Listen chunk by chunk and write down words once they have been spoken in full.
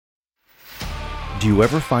Do you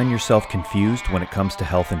ever find yourself confused when it comes to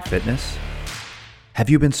health and fitness?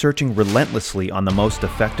 Have you been searching relentlessly on the most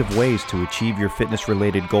effective ways to achieve your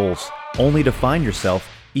fitness-related goals, only to find yourself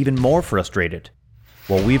even more frustrated?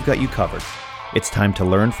 Well, we've got you covered. It's time to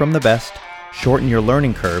learn from the best, shorten your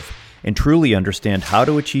learning curve, and truly understand how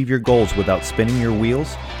to achieve your goals without spinning your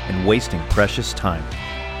wheels and wasting precious time.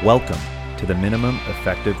 Welcome to the Minimum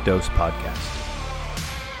Effective Dose Podcast.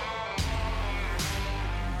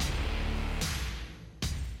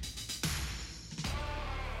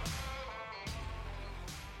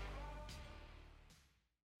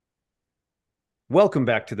 Welcome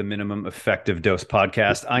back to the Minimum Effective Dose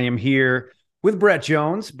Podcast. I am here with Brett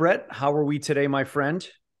Jones. Brett, how are we today, my friend?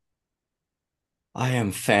 I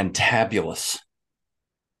am fantabulous.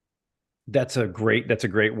 That's a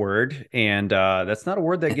great word. And that's not a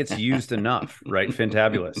word that gets used enough, right?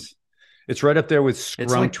 Fantabulous. It's right up there with It's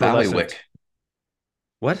like scrumtrulescent. Ballywick.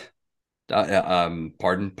 What?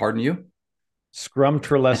 Pardon you?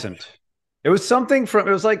 Scrumtrulescent. It was something from,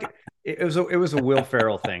 it was a Will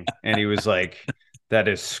Ferrell thing. And he was like, that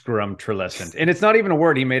is scrumtrulescent. And it's not even a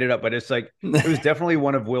word, he made it up, but it's like, it was definitely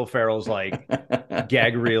one of Will Ferrell's like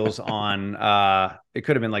gag reels on, it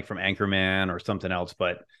could have been like from Anchorman or something else.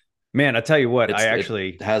 But man, I tell you what,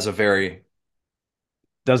 it has a very,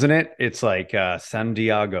 doesn't it? It's like San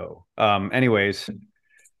Diego. Anyways,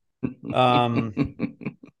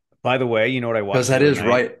 by the way, you know what I watched? Because that is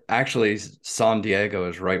right. Actually, San Diego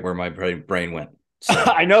is right where my brain went. So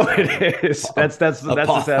I know it is. That's the sad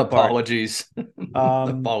part. Apologies.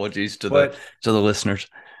 Apologies to the listeners.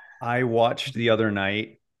 I watched the other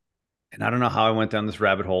night, and I don't know how I went down this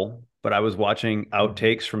rabbit hole, but I was watching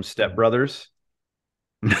outtakes from Step Brothers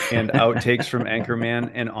and outtakes from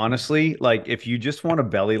Anchorman. And honestly, like if you just want a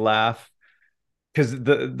belly laugh, because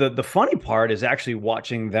the funny part is actually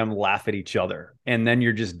watching them laugh at each other, and then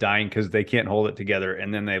you're just dying because they can't hold it together,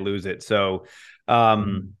 and then they lose it. So,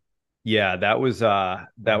 yeah, that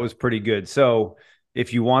was pretty good. So,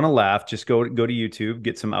 if you want to laugh, just go to YouTube,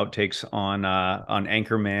 get some outtakes on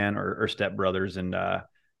Anchorman or Step Brothers, and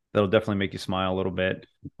that'll definitely make you smile a little bit.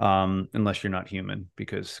 Unless you're not human,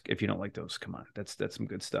 because if you don't like those, come on, that's some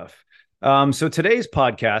good stuff. So today's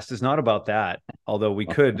podcast is not about that, although we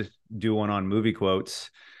could do one on movie quotes.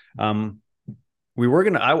 We were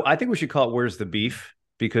gonna. I think we should call it "Where's the Beef?"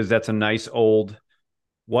 because that's a nice old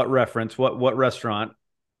what reference, what restaurant?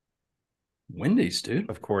 Wendy's, dude.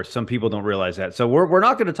 Of course, some people don't realize that. So we're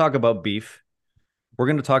not going to talk about beef. We're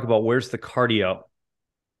going to talk about where's the cardio,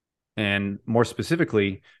 and more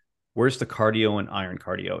specifically, where's the cardio and iron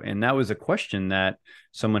cardio? And that was a question that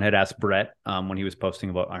someone had asked Brett when he was posting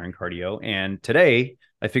about iron cardio. And today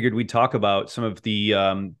I figured we'd talk about some of the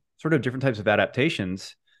sort of different types of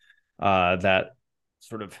adaptations that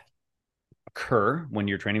sort of occur when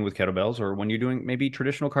you're training with kettlebells or when you're doing maybe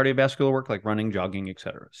traditional cardiovascular work like running, jogging,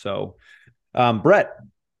 etc. So, Brett,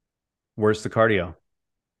 where's the cardio?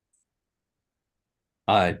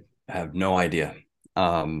 I have no idea.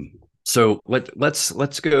 So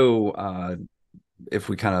let's go. If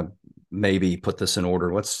we kind of maybe put this in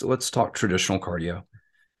order, let's talk traditional cardio.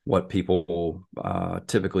 What people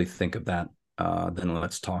typically think of that. Then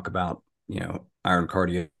let's talk about iron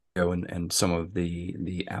cardio and some of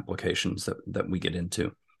the applications that we get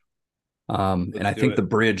into. And I think the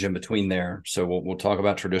bridge in between there. So we'll talk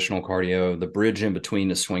about traditional cardio. The bridge in between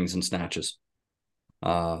is swings and snatches.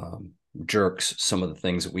 Jerks, some of the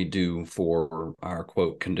things that we do for our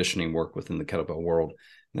quote conditioning work within the kettlebell world.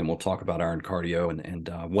 And then we'll talk about iron cardio and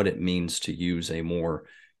what it means to use a more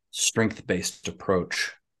strength-based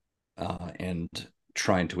approach and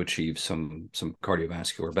trying to achieve some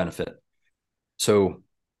cardiovascular benefit. So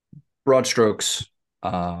broad strokes,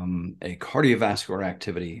 a cardiovascular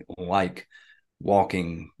activity like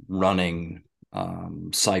walking, running,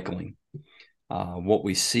 cycling, what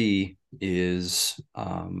we see is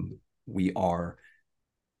we are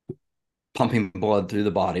pumping blood through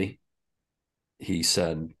the body. He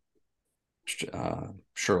said,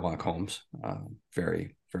 Sherlock Holmes,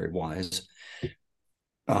 very, very wise.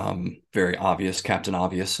 Very obvious. Captain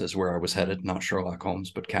Obvious is where I was headed, not Sherlock Holmes,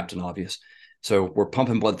 but Captain Obvious. So we're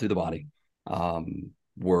pumping blood through the body.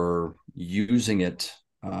 We're using it.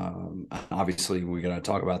 Obviously, we're going to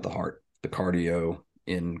talk about the heart, the cardio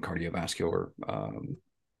in cardiovascular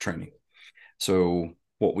training. So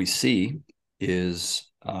what we see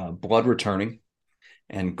is blood returning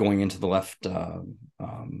and going into the left,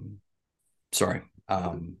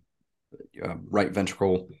 right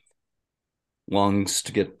ventricle, lungs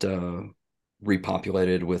to get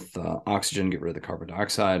repopulated with oxygen, get rid of the carbon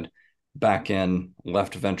dioxide, back in,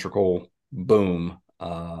 left ventricle, boom,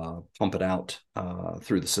 pump it out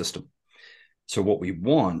through the system. So what we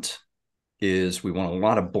want is we want a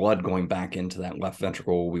lot of blood going back into that left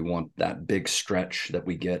ventricle. We want that big stretch that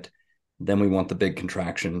we get. Then we want the big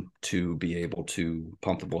contraction to be able to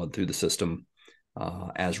pump the blood through the system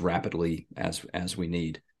as rapidly as we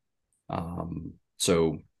need.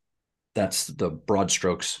 So that's the broad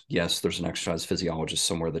strokes. Yes, there's an exercise physiologist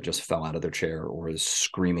somewhere that just fell out of their chair or is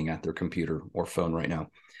screaming at their computer or phone right now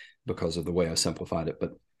because of the way I simplified it.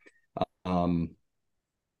 But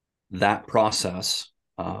that process,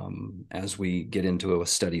 as we get into a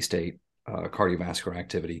steady state cardiovascular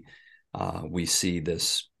activity, we see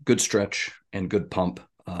this good stretch and good pump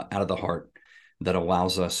out of the heart that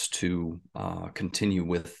allows us to continue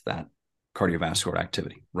with that cardiovascular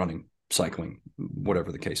activity, running, cycling,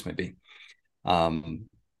 whatever the case may be.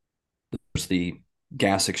 There's the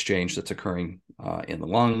gas exchange that's occurring in the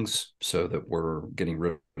lungs so that we're getting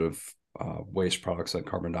rid of waste products like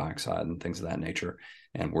carbon dioxide and things of that nature.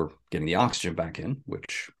 And we're getting the oxygen back in,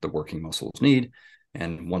 which the working muscles need.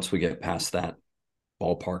 And once we get past that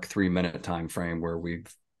ballpark 3-minute time frame where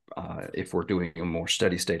we've, if we're doing a more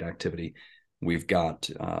steady state activity, we've got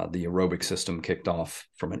the aerobic system kicked off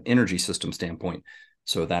from an energy system standpoint.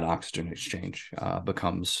 So that oxygen exchange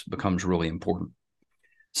becomes really important.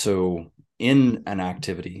 So in an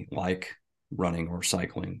activity like running or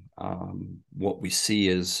cycling, what we see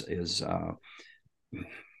is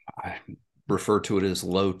I refer to it as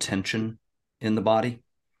low tension in the body.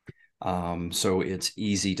 So it's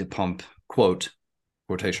easy to pump,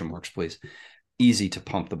 quotation marks, please, easy to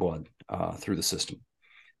pump the blood through the system.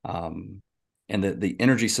 And the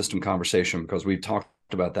energy system conversation, because we've talked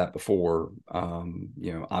about that before,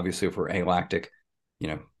 obviously if we're alactic,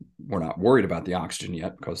 we're not worried about the oxygen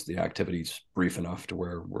yet because the activity is brief enough to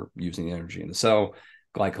where we're using the energy in the cell.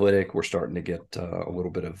 Glycolytic, we're starting to get a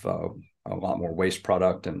little bit of a lot more waste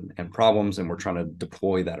product and problems, and we're trying to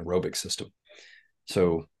deploy that aerobic system.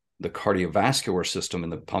 So the cardiovascular system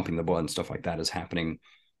and the pumping the blood and stuff like that is happening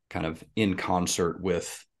kind of in concert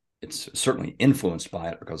with, it's certainly influenced by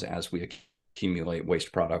it, because as we accumulate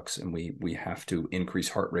waste products and we have to increase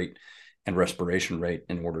heart rate and respiration rate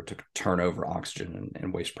in order to turn over oxygen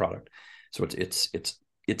and waste product. So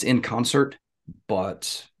it's in concert,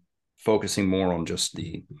 but focusing more on just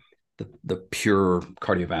the pure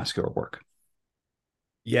cardiovascular work.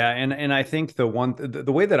 Yeah, and I think the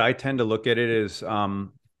way that I tend to look at it is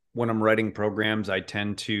when I'm writing programs, I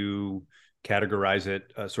tend to categorize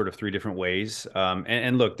it sort of 3 different ways.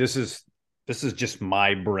 And look, this is just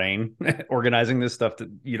my brain organizing this stuff.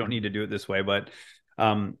 That you don't need to do it this way, but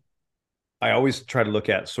I always try to look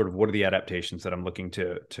at sort of what are the adaptations that I'm looking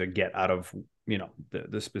to get out of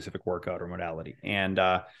the specific workout or modality, and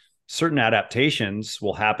certain adaptations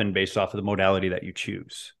will happen based off of the modality that you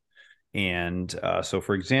choose. And so,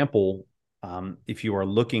 for example, if you are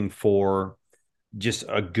looking for just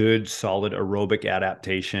a good, solid aerobic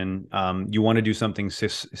adaptation, you want to do something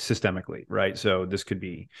systemically, right? So this could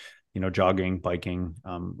be, jogging, biking,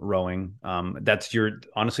 rowing. That's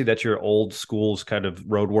your old school's kind of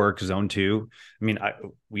road work, zone 2. I mean,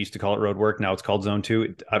 we used to call it road work. Now it's called zone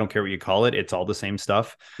 2. I don't care what you call it. It's all the same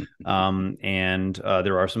stuff. And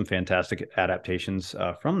there are some fantastic adaptations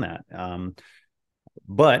from that.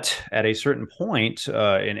 But at a certain point,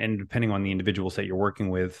 and depending on the individuals that you're working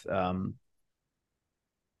with, the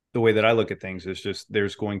way that I look at things is just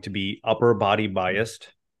there's going to be upper body biased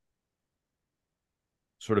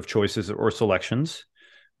sort of choices or selections,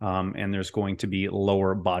 and there's going to be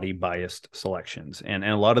lower body biased selections. And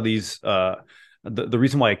a lot of these, the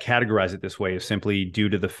reason why I categorize it this way is simply due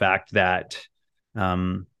to the fact that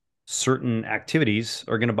certain activities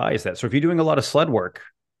are going to bias that. So if you're doing a lot of sled work,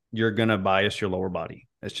 you're going to bias your lower body.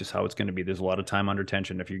 That's just how it's going to be. There's a lot of time under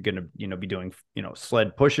tension. If you're going to, be doing,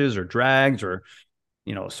 sled pushes or drags or,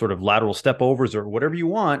 sort of lateral step overs or whatever you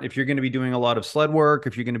want, if you're going to be doing a lot of sled work,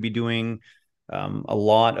 if you're going to be doing a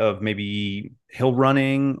lot of maybe hill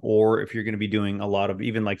running, or if you're going to be doing a lot of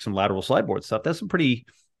even like some lateral slide board stuff, that's some pretty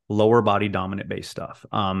lower body dominant based stuff.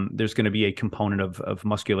 There's going to be a component of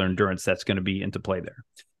muscular endurance that's going to be into play there.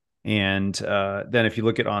 And then if you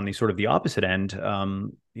look at on the sort of the opposite end,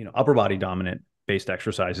 upper body dominant based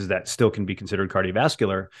exercises that still can be considered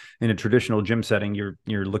cardiovascular in a traditional gym setting,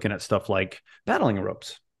 you're looking at stuff like paddling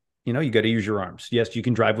ropes. You got to use your arms. Yes, you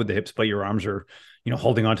can drive with the hips, but your arms are,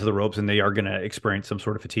 holding onto the ropes and they are going to experience some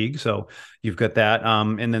sort of fatigue. So you've got that.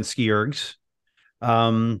 And then ski ergs.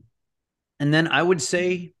 And then I would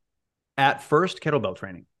say at first kettlebell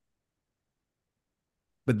training.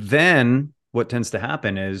 But then what tends to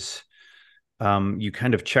happen is you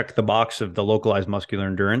kind of check the box of the localized muscular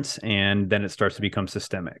endurance, and then it starts to become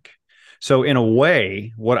systemic. So in a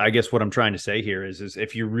way, what I'm trying to say here is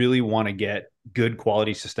if you really want to get good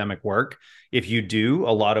quality systemic work, if you do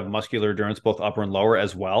a lot of muscular endurance, both upper and lower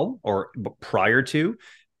as well, or prior to,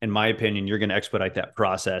 in my opinion, you're going to expedite that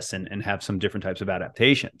process and have some different types of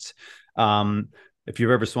adaptations. If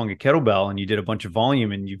you've ever swung a kettlebell and you did a bunch of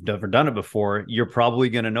volume and you've never done it before, you're probably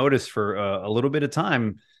going to notice for a little bit of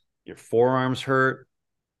time, your forearms hurt,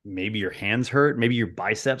 maybe your hands hurt, maybe your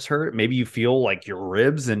biceps hurt, maybe you feel like your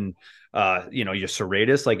ribs and your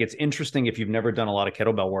serratus. Like, it's interesting if you've never done a lot of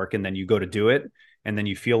kettlebell work and then you go to do it and then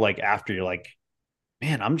you feel like after you're like,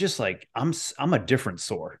 man, I'm just like I'm a different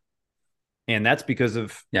sore. And that's because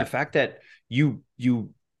of the fact that you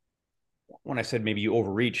when I said maybe you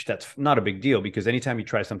overreach, that's not a big deal, because anytime you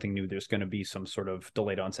try something new, there's going to be some sort of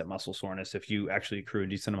delayed onset muscle soreness if you actually accrue a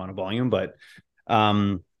decent amount of volume. But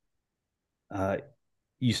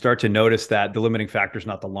you start to notice that the limiting factor is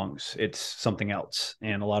not the lungs, it's something else.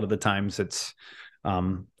 And a lot of the times it's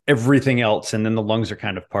everything else. And then the lungs are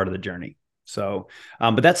kind of part of the journey. So,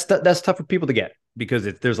 but that's tough for people to get, because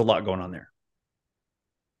there's a lot going on there.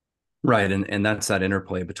 Right. And that's that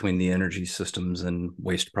interplay between the energy systems and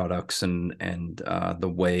waste products and the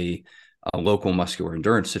way a local muscular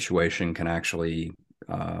endurance situation can actually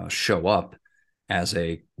show up as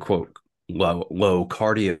a quote low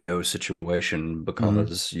cardio situation,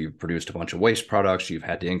 because you've produced a bunch of waste products, you've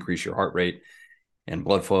had to increase your heart rate and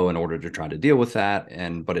blood flow in order to try to deal with that.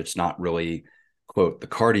 But it's not really quote the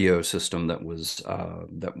cardio system that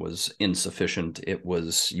was insufficient. It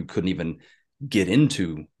was, you couldn't even get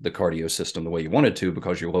into the cardio system the way you wanted to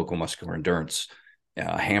because your local muscular endurance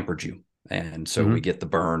hampered you. And so we get the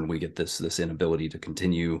burn, we get this inability to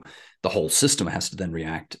continue. The whole system has to then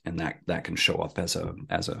react, and that can show up as a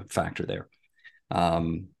factor there.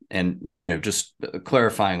 And just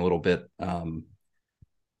clarifying a little bit,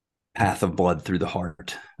 path of blood through the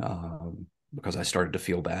heart, because I started to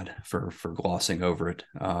feel bad for glossing over it.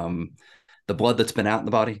 The blood that's been out in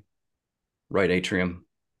the body, right atrium,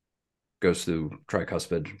 goes through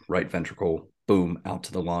tricuspid, right ventricle, boom, out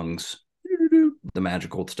to the lungs. The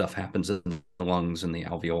magical stuff happens in the lungs and the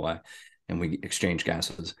alveoli, and we exchange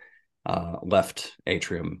gases. Left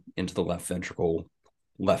atrium into the left ventricle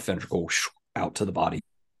out to the body.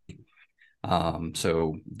 But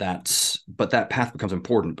that path becomes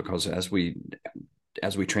important, because as we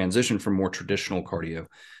transition from more traditional cardio,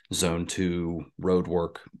 zone 2 road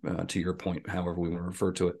work, to your point, however we want to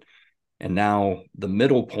refer to it, and now the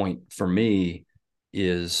middle point for me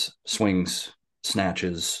is swings,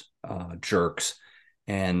 snatches, jerks.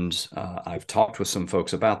 And I've talked with some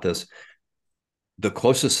folks about this. The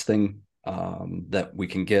closest thing that we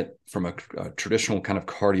can get from a traditional kind of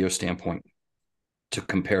cardio standpoint to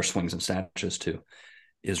compare swings and snatches to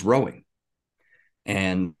is rowing.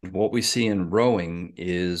 And what we see in rowing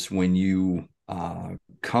is when you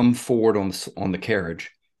come forward on the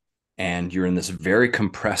carriage, and you're in this very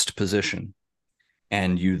compressed position,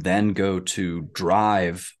 and you then go to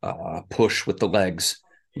drive, push with the legs.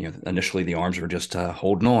 Initially the arms are just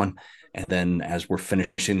holding on, and then as we're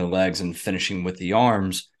finishing the legs and finishing with the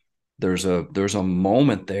arms, there's a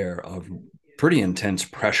moment there of pretty intense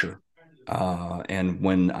pressure. And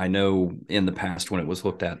when I know in the past when it was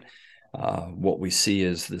looked at, what we see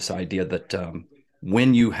is this idea that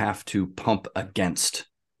when you have to pump against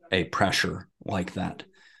a pressure like that,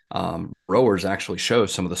 rowers actually show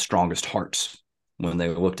some of the strongest hearts. When they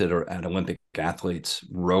looked at Olympic athletes,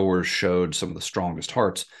 rowers showed some of the strongest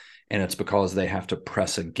hearts, and it's because they have to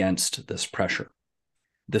press against this pressure.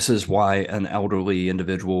 This is why an elderly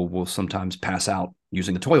individual will sometimes pass out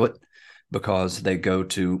using the toilet, because they go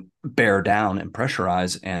to bear down and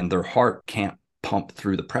pressurize, and their heart can't pump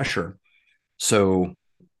through the pressure. So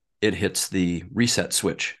it hits the reset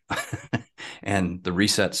switch. And the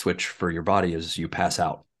reset switch for your body is you pass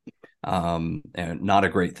out. And not a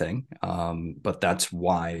great thing. But that's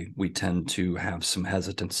why we tend to have some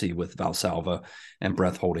hesitancy with Valsalva and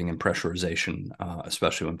breath holding and pressurization,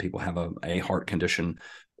 especially when people have a heart condition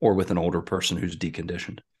or with an older person who's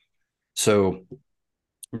deconditioned. So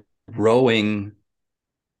rowing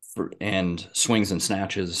and swings and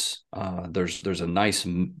snatches, there's a nice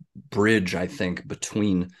bridge, I think,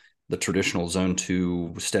 between the traditional zone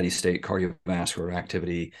 2 steady state cardiovascular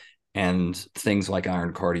activity and things like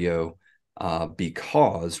iron cardio,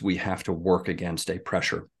 because we have to work against a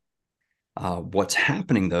pressure. What's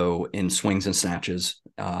happening, though, in swings and snatches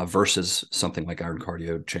versus something like iron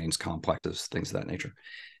cardio, chains, complexes, things of that nature,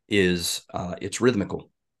 is it's rhythmical.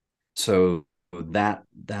 So that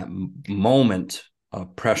moment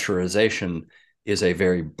of pressurization is a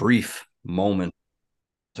very brief moment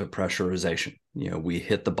of pressurization. We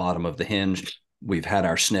hit the bottom of the hinge, we've had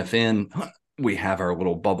our sniff in, we have our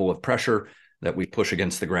little bubble of pressure that we push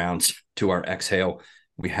against the ground to our exhale.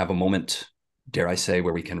 We have a moment, dare I say,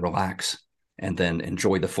 where we can relax and then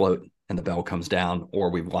enjoy the float, and the bell comes down,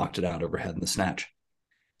 or we've locked it out overhead in the snatch.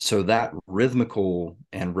 So that rhythmical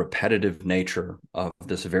and repetitive nature of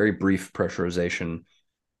this very brief pressurization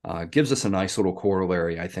gives us a nice little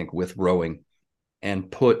corollary, I think, with rowing,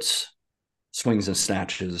 and puts swings and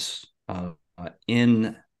snatches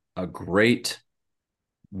in a great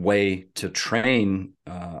way to train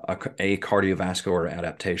a cardiovascular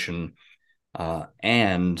adaptation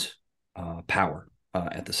and power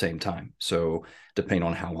at the same time. So depending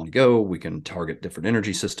on how long to go, we can target different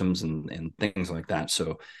energy systems and things like that.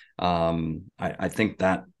 So I think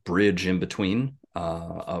that bridge in between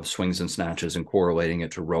of swings and snatches and correlating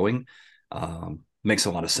it to rowing makes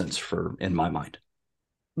a lot of sense in my mind.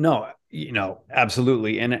 No,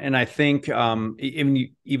 absolutely. And I think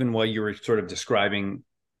even while you were sort of describing,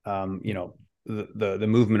 the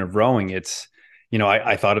movement of rowing, it's,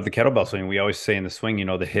 I thought of the kettlebell swing. We always say in the swing,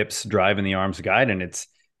 the hips drive and the arms guide. And it's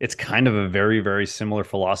kind of a very, very similar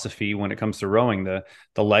philosophy when it comes to rowing. The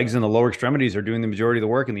legs and the lower extremities are doing the majority of the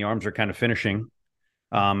work, and the arms are kind of finishing.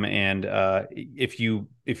 If you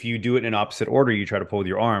do it in opposite order, you try to pull with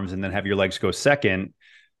your arms and then have your legs go second,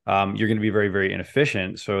 you're going to be very, very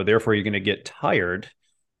inefficient. So therefore you're going to get tired.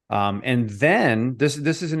 And then this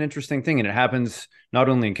is an interesting thing. And it happens not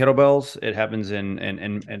only in kettlebells, it happens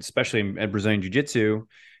and especially in Brazilian Jiu-Jitsu.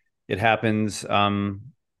 It happens, in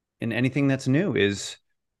anything that's new. Is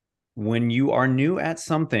when you are new at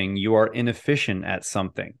something, you are inefficient at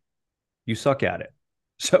something. You suck at it.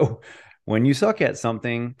 So when you suck at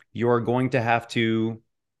something, you're going to have to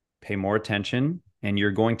pay more attention, and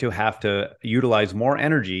you're going to have to utilize more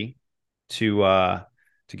energy to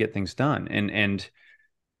get things done. And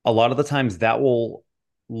a lot of the times that will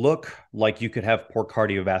look like you could have poor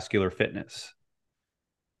cardiovascular fitness.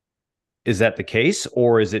 Is that the case?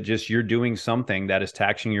 Or is it just you're doing something that is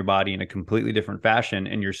taxing your body in a completely different fashion,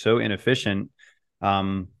 and you're so inefficient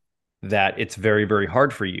that it's very, very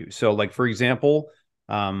hard for you? So like, for example,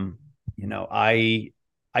 I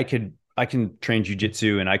can train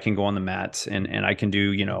jujitsu, and I can go on the mats, and I can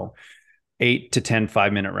do, 8 to 10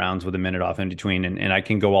 5-minute rounds with a minute off in between. And I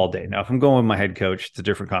can go all day. Now, if I'm going with my head coach, it's a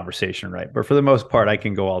different conversation, right? But for the most part, I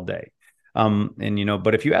can go all day.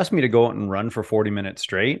 But if you ask me to go out and run for 40 minutes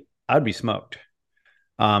straight, I'd be smoked.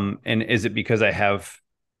 And is it because I have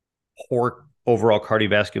poor overall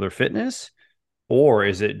cardiovascular fitness? Or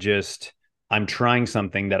is it just I'm trying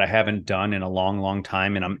something that I haven't done in a long, long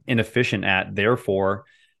time, and I'm inefficient at, therefore,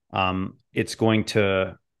 it's going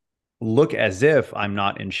to look as if I'm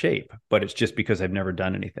not in shape, but it's just because I've never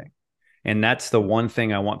done anything. And that's the one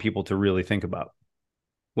thing I want people to really think about.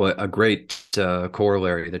 Well, a great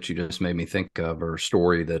corollary that you just made me think of, or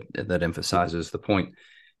story that emphasizes the point,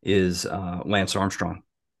 is Lance Armstrong,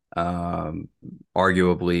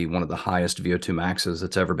 arguably one of the highest VO2 maxes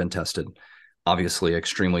that's ever been tested. Obviously,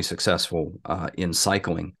 extremely successful in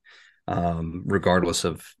cycling, regardless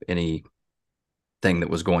of anything that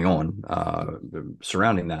was going on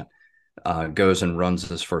surrounding that. Goes and runs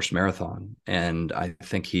his first marathon, and I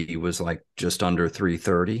think he was like just under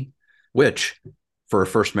 3:30, which for a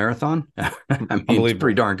first marathon, I mean, it's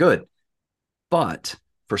pretty darn good. But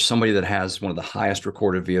for somebody that has one of the highest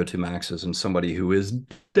recorded VO2 maxes, and somebody who is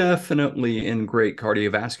definitely in great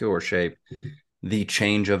cardiovascular shape, the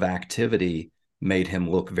change of activity made him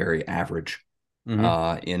look very average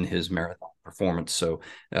in his marathon performance. So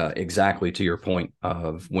exactly to your point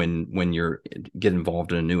of when you're get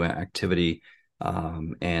involved in a new activity,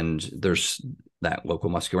 and there's that local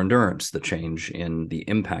muscular endurance, the change in the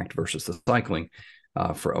impact versus the cycling,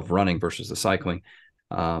 of running versus the cycling,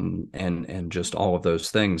 and just all of those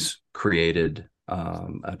things created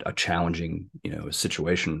a challenging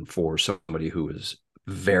situation for somebody who is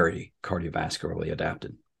very cardiovascularly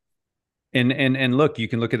adapted. And look, you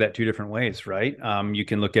can look at that two different ways, right? You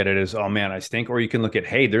can look at it as, oh man, I stink, or you can look at,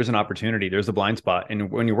 hey, there's an opportunity, there's a blind spot. And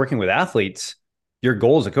when you're working with athletes, your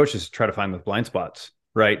goal as a coach is to try to find those blind spots,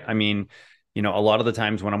 right? I mean, a lot of the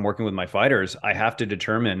times when I'm working with my fighters, I have to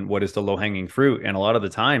determine what is the low hanging fruit. And a lot of the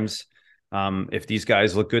times, if these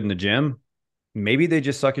guys look good in the gym, maybe they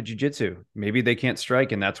just suck at jiu-jitsu. Maybe they can't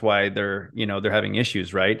strike, and that's why they're having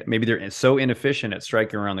issues, right? Maybe they're so inefficient at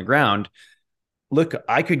striking around the ground. Look,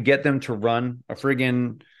 I could get them to run a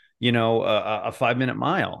friggin', a 5-minute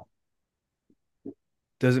mile.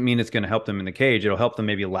 Doesn't mean it's going to help them in the cage. It'll help them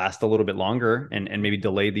maybe last a little bit longer and maybe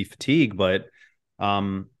delay the fatigue, but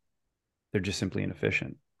they're just simply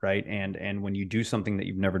inefficient, right? And when you do something that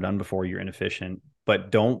you've never done before, you're inefficient.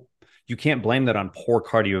 But you can't blame that on poor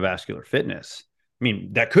cardiovascular fitness. I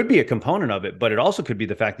mean, that could be a component of it, but it also could be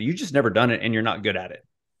the fact that you just never done it and you're not good at it.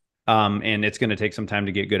 And it's going to take some time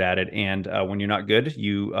to get good at it. And when you're not good,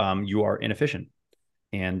 you are inefficient.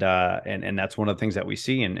 And that's one of the things that we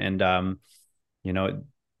see. You know,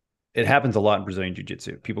 it happens a lot in Brazilian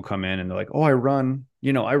jiu-jitsu. People come in and they're like, "Oh, I run.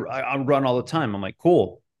 I run all the time." I'm like,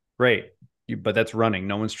 "Cool, great, but that's running.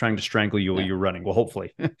 No one's trying to strangle you while you're running. Well,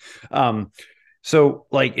 hopefully." um, so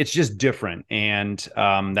like it's just different, and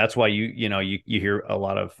that's why you hear a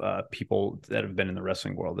lot of people that have been in the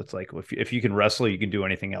wrestling world. It's like if you can wrestle, you can do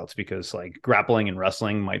anything else, because like grappling and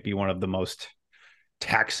wrestling might be one of the most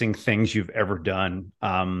taxing things you've ever done.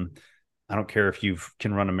 I don't care if you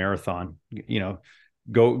can run a marathon.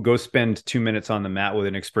 Go spend 2 minutes on the mat with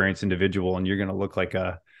an experienced individual, and you're going to look like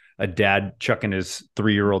a dad chucking his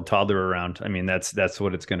 3-year-old toddler around. I mean, that's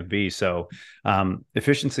what it's going to be. So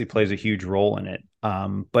efficiency plays a huge role in it.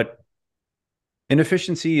 But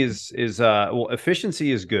inefficiency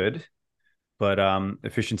efficiency is good, but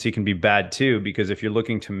efficiency can be bad too, because if you're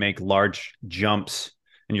looking to make large jumps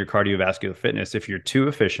in your cardiovascular fitness, if you're too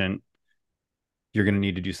efficient, you're going to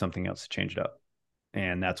need to do something else to change it up.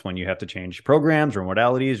 And that's when you have to change programs or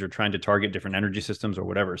modalities or trying to target different energy systems or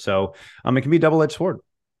whatever. So it can be a double-edged sword.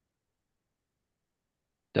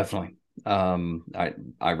 Definitely.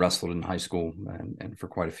 I wrestled in high school and for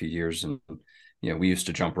quite a few years, and we used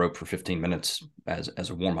to jump rope for 15 minutes as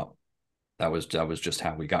a warm up. That was just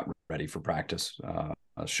how we got ready for practice,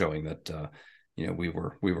 showing that we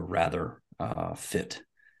were rather fit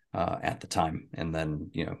at the time, and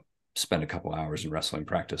then spend a couple hours in wrestling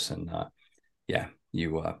practice, and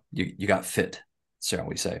you got fit, shall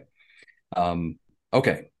we say.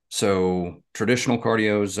 Okay. So traditional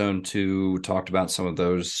cardio, zone 2, talked about some of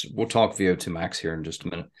those. We'll talk VO2 max here in just a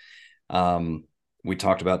minute. We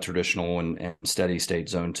talked about traditional and steady state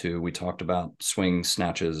zone 2. We talked about swing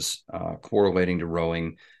snatches, correlating to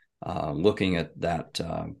rowing, looking at that,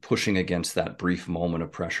 pushing against that brief moment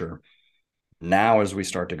of pressure. Now, as we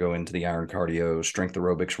start to go into the iron cardio, strength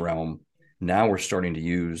aerobics realm, now we're starting to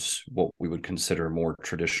use what we would consider more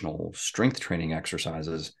traditional strength training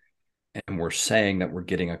exercises. And we're saying that we're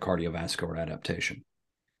getting a cardiovascular adaptation.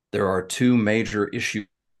 There are 2 major issues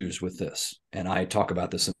with this, and I talk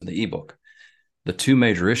about this in the ebook. The 2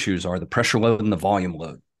 major issues are the pressure load and the volume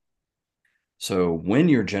load. So when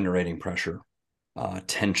you're generating pressure,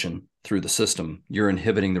 tension through the system, you're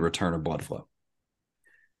inhibiting the return of blood flow.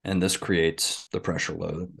 And this creates the pressure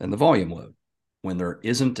load and the volume load. When there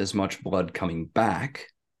isn't as much blood coming back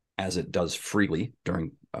as it does freely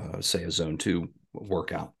during, say, a zone 2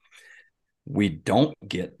 workout, we don't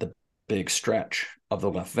get the big stretch of the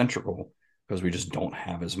left ventricle because we just don't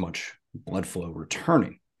have as much blood flow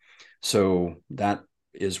returning. So that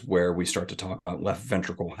is where we start to talk about left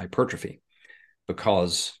ventricle hypertrophy,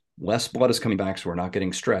 because less blood is coming back, so we're not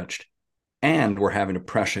getting stretched, and we're having to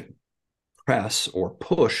press or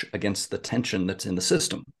push against the tension that's in the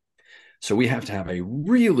system. So we have to have a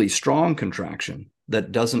really strong contraction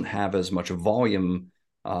that doesn't have as much volume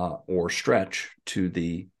or stretch to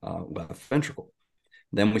the left ventricle.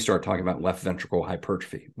 Then we start talking about left ventricle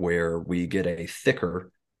hypertrophy, where we get a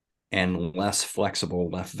thicker and less flexible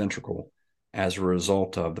left ventricle as a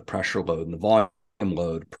result of the pressure load and the volume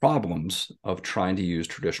load problems of trying to use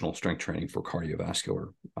traditional strength training for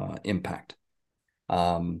cardiovascular impact.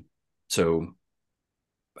 So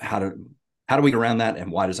how do we get around that,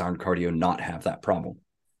 and why does iron cardio not have that problem?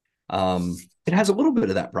 It has a little bit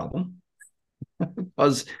of that problem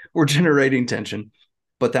because we're generating tension,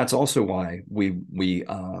 but that's also why we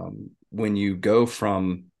when you go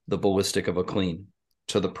from the ballistic of a clean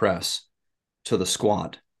to the press to the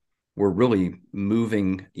squat, we're really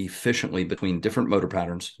moving efficiently between different motor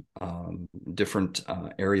patterns, different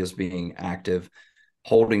areas being active,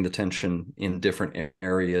 holding the tension in different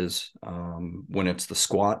areas. When it's the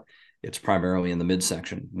squat, it's primarily in the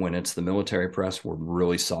midsection. When it's the military press, we're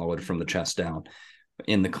really solid from the chest down.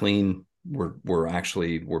 In the clean, we're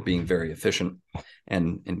being very efficient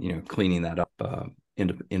and cleaning that up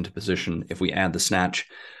into position. If we add the snatch,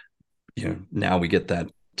 now we get that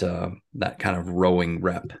kind of rowing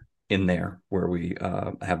rep in there where we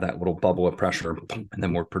have that little bubble of pressure, and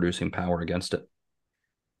then we're producing power against it.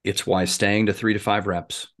 It's why staying to 3 to 5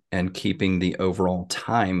 reps and keeping the overall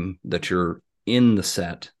time that you're in the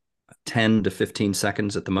set 10 to 15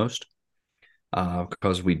 seconds at the most,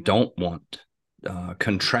 because we don't want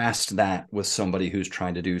contrast that with somebody who's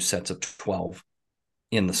trying to do sets of 12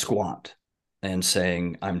 in the squat and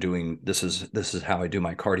saying, I'm doing this is how I do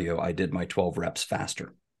my cardio. I did my 12 reps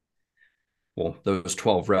faster. Well, those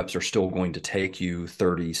 12 reps are still going to take you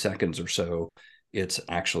 30 seconds or so It's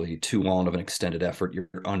actually too long of an extended effort. You're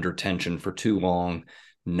under tension for too long.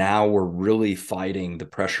 Now we're really fighting the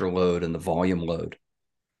pressure load and the volume load.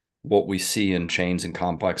 What we see in chains and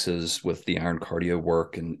complexes with the iron cardio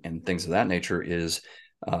work and things of that nature is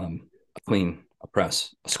a clean, a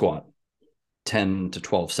press, a squat, 10 to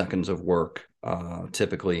 12 seconds of work,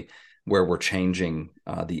 typically, where we're changing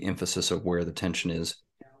the emphasis of where the tension is.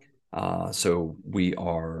 So we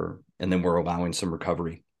are, and then we're allowing some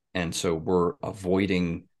recovery. And so we're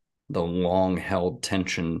avoiding the long held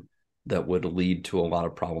tension that would lead to a lot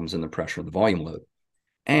of problems in the pressure and the volume load.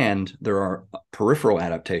 And there are peripheral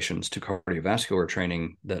adaptations to cardiovascular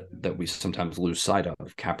training that we sometimes lose sight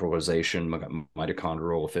of: capitalization,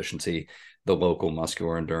 mitochondrial efficiency, the local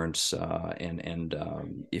muscular endurance, and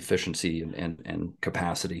efficiency and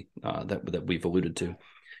capacity that we've alluded to.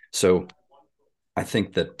 So I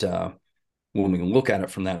think that when we look at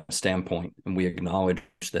it from that standpoint, and we acknowledge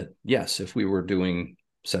that, yes, if we were doing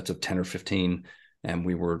sets of 10 or 15 and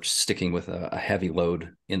we were sticking with a heavy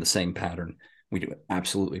load in the same pattern, we do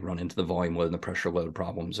absolutely run into the volume load and the pressure load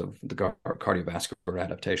problems of the cardiovascular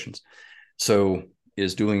adaptations. So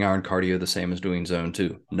is doing iron cardio the same as doing zone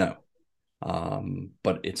 2? No.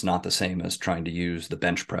 But it's not the same as trying to use the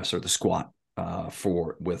bench press or the squat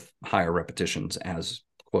with higher repetitions as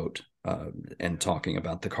quote, and talking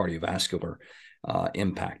about the cardiovascular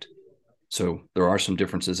impact. So there are some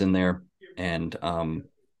differences in there, and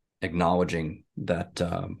acknowledging that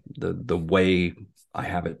the way I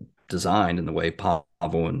have it designed and the way Pavel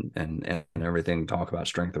and everything talk about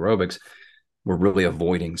strength aerobics, we're really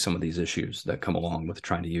avoiding some of these issues that come along with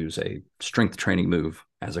trying to use a strength training move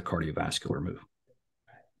as a cardiovascular move.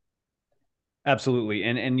 Absolutely.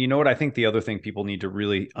 And you know what, I think the other thing people need to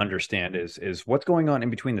really understand is what's going on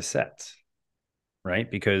in between the sets, right?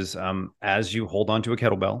 Because as you hold on to a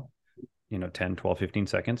kettlebell, 10, 12, 15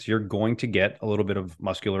 seconds, you're going to get a little bit of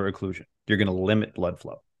muscular occlusion. You're going to limit blood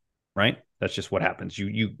flow, right? That's just what happens.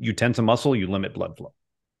 You tense a muscle, you limit blood flow.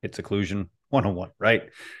 It's occlusion 101, right?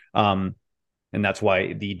 And that's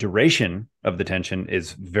why the duration of the tension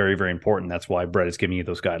is very, very important. That's why Brett is giving you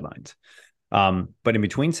those guidelines. But in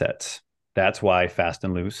between sets, that's why fast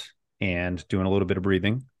and loose and doing a little bit of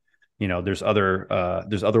breathing. There's other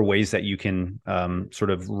ways that you can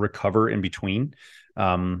sort of recover in between.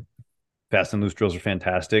 Fast and loose drills are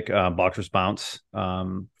fantastic. Boxer's bounce.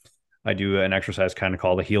 I do an exercise kind of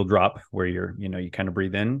called a heel drop, where you kind of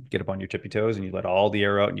breathe in, get up on your tippy toes, and you let all the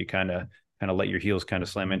air out, and you kind of let your heels kind of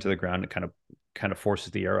slam into the ground. It kind of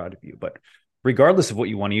forces the air out of you. But regardless of what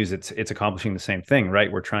you want to use, it's accomplishing the same thing, right?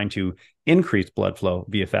 We're trying to increase blood flow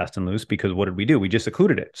via fast and loose, because what did we do? We just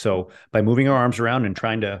occluded it. So by moving our arms around and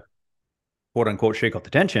trying to quote unquote shake out the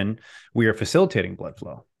tension, we are facilitating blood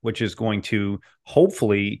flow, which is going to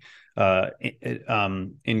hopefully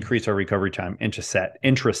increase our recovery time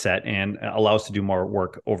intraset, and allow us to do more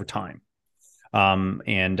work over time. There's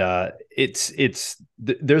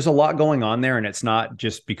a lot going on there, and it's not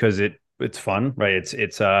just because it's fun, right?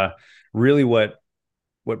 It's really what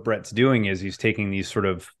Brett's doing is he's taking these sort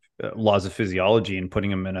of laws of physiology and putting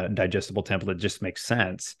them in a digestible template that just makes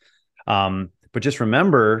sense. But just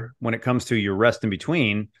remember, when it comes to your rest in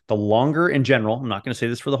between, the longer in general, I'm not going to say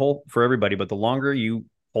this for everybody, but the longer you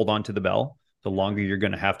hold on to the bell, the longer you're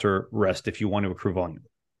going to have to rest if you want to accrue volume.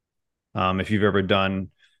 If you've ever done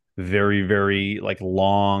very, very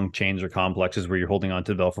long chains or complexes where you're holding on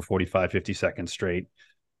to the bell for 45, 50 seconds straight,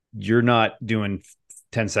 you're not doing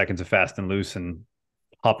 10 seconds of fast and loose and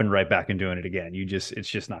hopping right back and doing it again. It's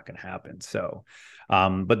just not going to happen. So,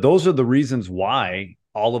 but those are the reasons why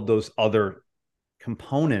all of those other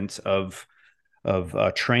components of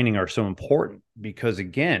training are so important, because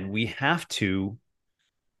again, we have to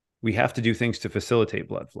do things to facilitate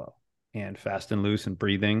blood flow, and fast and loose and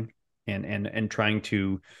breathing and trying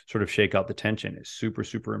to sort of shake out the tension is super,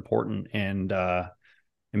 super important. And it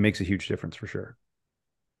makes a huge difference for sure.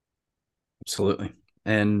 Absolutely.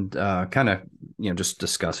 And kind of, just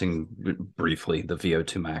discussing briefly the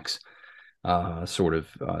VO2 max sort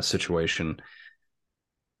of situation.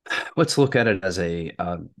 Let's look at it as a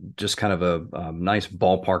just kind of a nice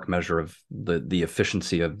ballpark measure of the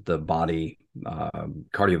efficiency of the body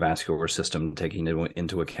cardiovascular system, taking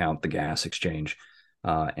into account the gas exchange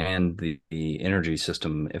and the energy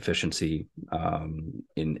system efficiency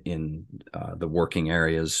in the working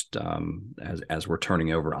areas as we're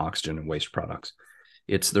turning over oxygen and waste products.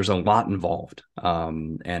 There's a lot involved,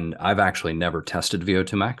 and I've actually never tested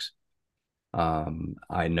VO2 max.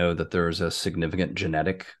 I know that there's a significant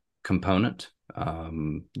genetic component.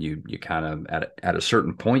 You kind of at a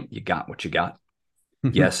certain point, you got what you got.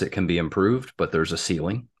 Yes, it can be improved, but there's a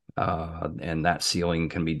ceiling, and that ceiling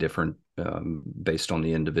can be different based on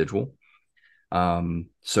the individual.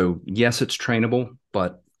 So yes, it's trainable,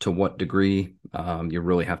 but to what degree? You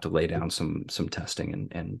really have to lay down some testing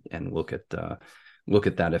and look at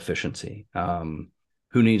that efficiency.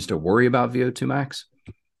 Who needs to worry about VO2 max?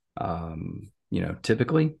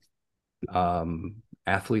 Typically,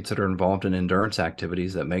 athletes that are involved in endurance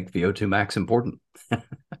activities that make VO2 max important.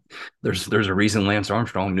 There's a reason Lance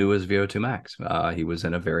Armstrong knew his VO2 max. He was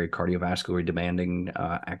in a very cardiovascularly demanding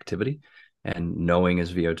activity, and knowing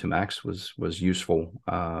his VO2 max was useful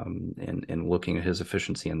in looking at his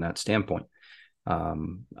efficiency in that standpoint.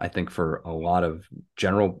 I think for a lot of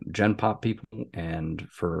general Gen Pop people and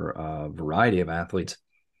for a variety of athletes,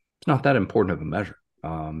 it's not that important of a measure.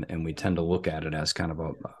 And we tend to look at it as kind of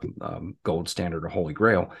a gold standard or holy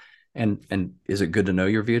grail. And is it good to know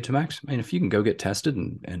your VO2 max? I mean, if you can go get tested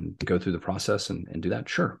and go through the process and do that,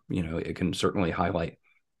 sure. It can certainly highlight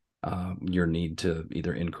your need to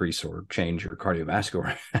either increase or change your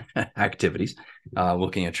cardiovascular activities,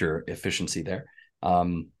 looking at your efficiency there.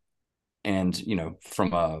 I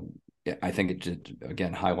think it just,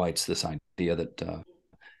 again, highlights this idea that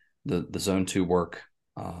the zone 2 work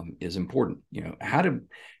is important. How did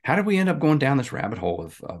we end up going down this rabbit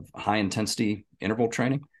hole of high intensity interval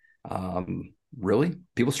training? Really,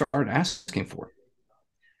 people started asking for it.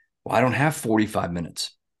 Well, I don't have 45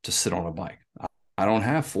 minutes to sit on a bike. I don't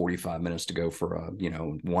have 45 minutes to go for a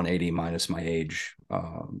 180 minus my age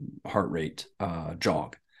heart rate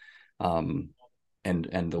jog. And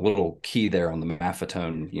the little key there on the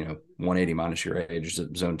Maffetone, 180 minus your age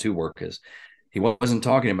zone 2 work is, he wasn't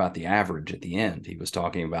talking about the average at the end. He was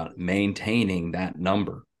talking about maintaining that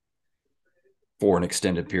number for an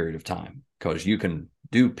extended period of time, because you can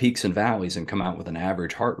do peaks and valleys and come out with an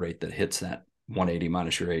average heart rate that hits that 180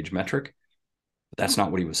 minus your age metric. But that's not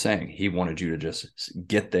what he was saying. He wanted you to just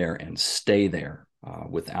get there and stay there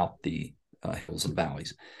without the hills and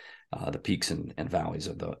valleys, the peaks and valleys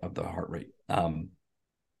of the heart rate.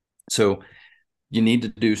 So you need to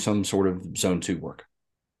do some sort of zone 2 work.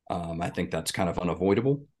 I think that's kind of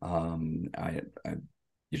unavoidable. You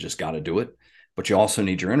just got to do it, but you also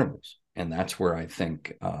need your intervals. And that's where I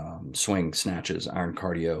think swing, snatches, iron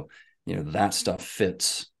cardio, that stuff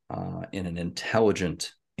fits in an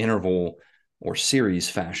intelligent interval or series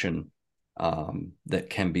fashion that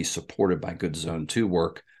can be supported by good zone 2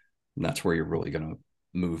 work. And that's where you're really going to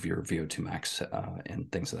move your VO2 max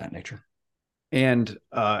and things of that nature. And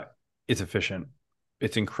it's efficient.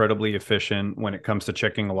 It's incredibly efficient when it comes to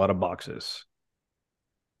checking a lot of boxes.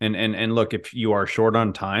 And look, if you are short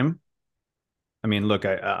on time, I mean, look,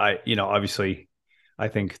 I obviously I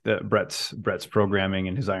think that Brett's programming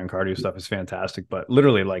and his iron cardio stuff is fantastic, but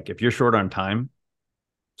literally, like, if you're short on time,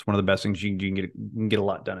 it's one of the best things you can get a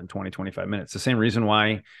lot done in 20, 25 minutes. The same reason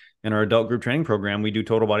why in our adult group training program, we do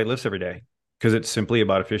total body lifts every day, because it's simply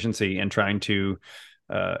about efficiency and trying to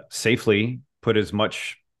safely put as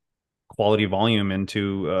much quality volume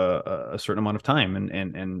into a certain amount of time,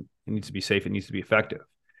 and it needs to be safe. It needs to be effective.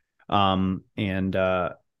 If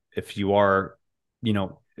you are,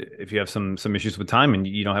 if you have some issues with time and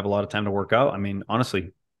you don't have a lot of time to work out, I mean, honestly,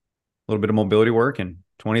 a little bit of mobility work and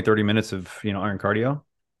 20, 30 minutes of, iron cardio,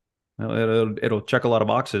 it'll check a lot of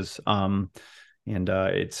boxes.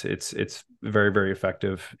 It's very, very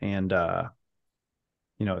effective. And,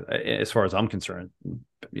 as far as I'm concerned,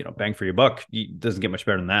 bang for your buck, it doesn't get much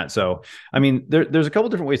better than that. So, I mean, there's a couple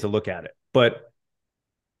different ways to look at it, but,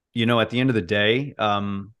 at the end of the day,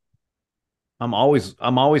 I'm always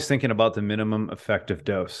thinking about the minimum effective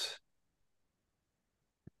dose.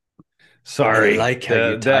 Sorry, I like how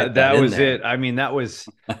you typed that was there. it. I mean, that was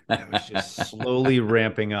just slowly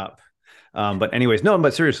ramping up. But anyways, no,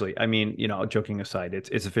 but seriously, I mean, joking aside, it's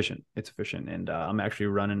efficient. It's efficient. And I'm actually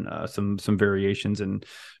running some variations, and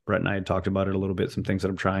Brett and I had talked about it a little bit, some things that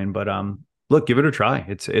I'm trying, but look, give it a try.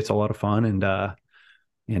 It's a lot of fun, and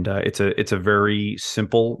it's a very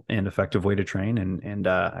simple and effective way to train. And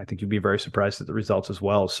I think you'd be very surprised at the results as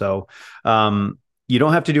well. So you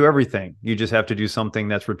don't have to do everything. You just have to do something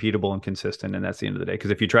that's repeatable and consistent. And that's the end of the day. Because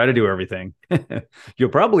if you try to do everything, you'll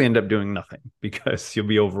probably end up doing nothing, because you'll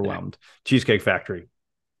be overwhelmed. Yeah. Cheesecake Factory.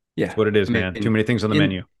 Yeah. That's what it is, man. Too many things on the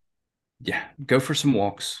menu. Yeah. Go for some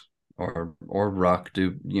walks or ruck,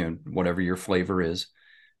 do, whatever your flavor is.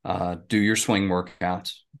 Do your swing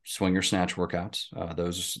workouts, swing or snatch workouts.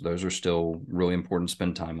 Those are still really important to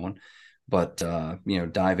spend time on. But,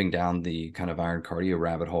 diving down the kind of iron cardio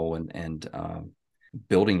rabbit hole and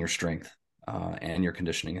building your strength and your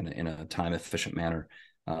conditioning in a time efficient manner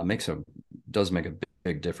does make a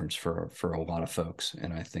big difference for a lot of folks.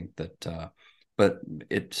 And I think that, but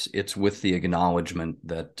it's with the acknowledgement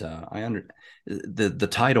that the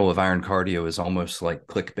title of Iron Cardio is almost like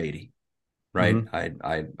clickbaity, right?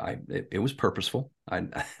 It was purposeful.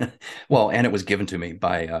 Well, and it was given to me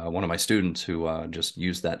by one of my students who just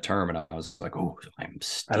used that term, and I was like, oh,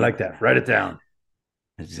 I like that. Write it down.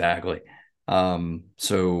 Exactly.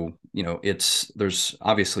 So there's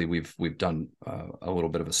obviously we've done a little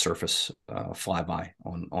bit of a surface flyby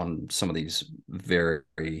on some of these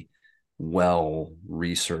very well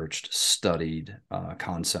researched, studied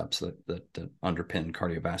concepts that underpin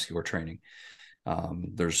cardiovascular training.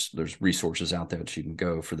 There's resources out there that you can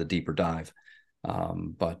go for the deeper dive.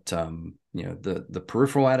 But the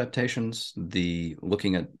peripheral adaptations, the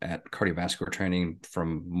looking at cardiovascular training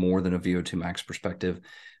from more than a VO2 max perspective,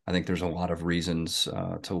 I think there's a lot of reasons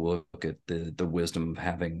to look at the wisdom of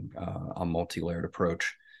having a multi-layered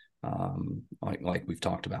approach, like we've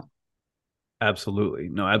talked about. Absolutely.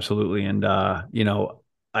 No, absolutely. And,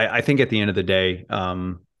 I think at the end of the day,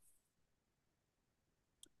 I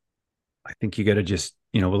think you got to just,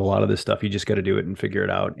 with a lot of this stuff, you just got to do it and figure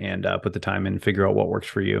it out and put the time in, figure out what works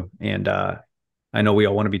for you. And I know we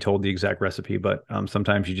all want to be told the exact recipe, but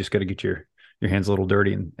sometimes you just got to get your hands a little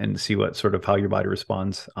dirty and see what sort of how your body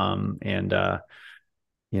responds.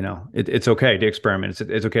 It's okay to experiment.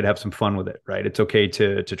 It's okay to have some fun with it, right? It's okay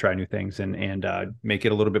to try new things and make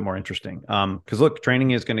it a little bit more interesting. Because look,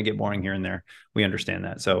 training is going to get boring here and there. We understand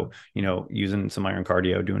that. So, using some iron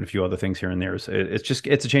cardio, doing a few other things here and there, it's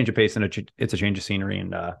a change of pace and it's a change of scenery,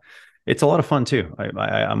 and it's a lot of fun too.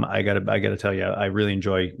 I gotta tell you, I really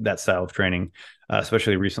enjoy that style of training,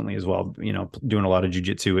 especially recently as well. Doing a lot of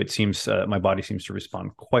jujitsu, it seems my body seems to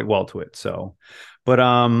respond quite well to it. So, but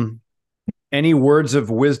any words of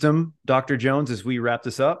wisdom, Dr. Jones, as we wrap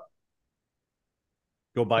this up?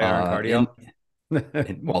 Go buy iron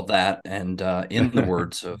cardio. Well, that and in the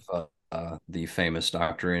words of the famous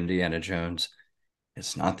Dr. Indiana Jones,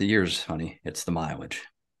 it's not the years, honey, it's the mileage.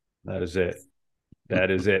 That is it.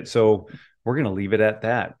 That is it. So we're going to leave it at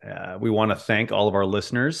that. We want to thank all of our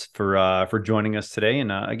listeners for joining us today.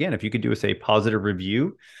 And again, if you could do us a positive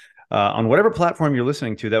review on whatever platform you're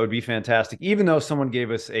listening to, that would be fantastic. Even though someone gave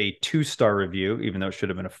us a 2-star review, even though it should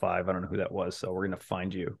have been a 5, I don't know who that was. So we're going to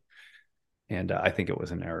find you. And I think it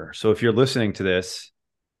was an error. So if you're listening to this,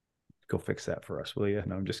 go fix that for us, will you?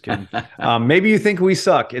 No, I'm just kidding. Maybe you think we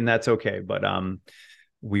suck, and that's okay. But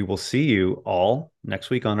we will see you all next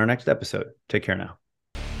week on our next episode. Take care now.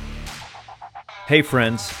 Hey,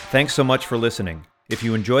 friends. Thanks so much for listening. If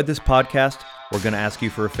you enjoyed this podcast, we're going to ask you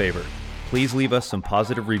for a favor. Please leave us some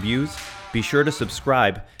positive reviews, be sure to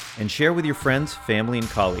subscribe, and share with your friends, family, and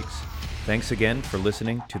colleagues. Thanks again for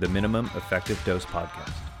listening to the Minimum Effective Dose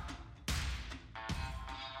Podcast.